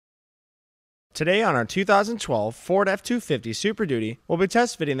Today on our 2012 Ford F250 Super Duty, we'll be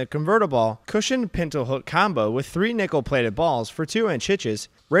test fitting the convertible cushioned pintle hook combo with 3 nickel-plated balls for 2-inch hitches,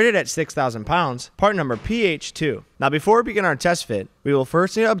 rated at 6,000 pounds, part number PH2. Now before we begin our test fit, we will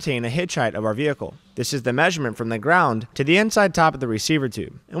first need to obtain a hitch height of our vehicle. This is the measurement from the ground to the inside top of the receiver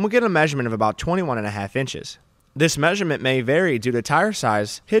tube, and we'll get a measurement of about 21.5 inches. This measurement may vary due to tire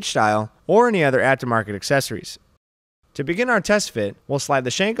size, hitch style, or any other aftermarket accessories. To begin our test fit, we'll slide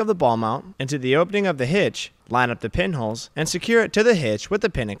the shank of the ball mount into the opening of the hitch, line up the pinholes, and secure it to the hitch with the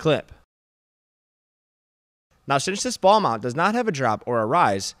pin and clip. Now since this ball mount does not have a drop or a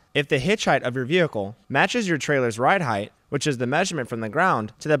rise, if the hitch height of your vehicle matches your trailer's ride height, which is the measurement from the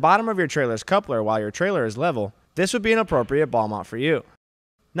ground to the bottom of your trailer's coupler while your trailer is level, this would be an appropriate ball mount for you.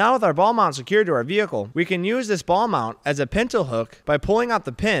 Now with our ball mount secured to our vehicle, we can use this ball mount as a pintle hook by pulling out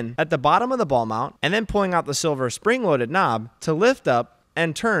the pin at the bottom of the ball mount and then pulling out the silver spring-loaded knob to lift up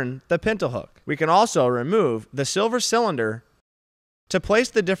and turn the pintle hook. We can also remove the silver cylinder to place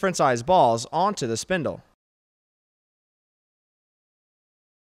the different size balls onto the spindle.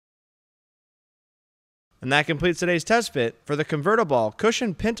 And that completes today's test fit for the convertible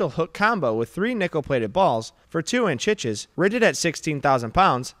cushion pintle hook combo with 3 nickel-plated balls for 2-inch hitches, rated at 16,000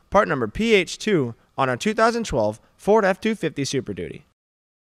 pounds, part number PH2 on our 2012 Ford F250 Super Duty.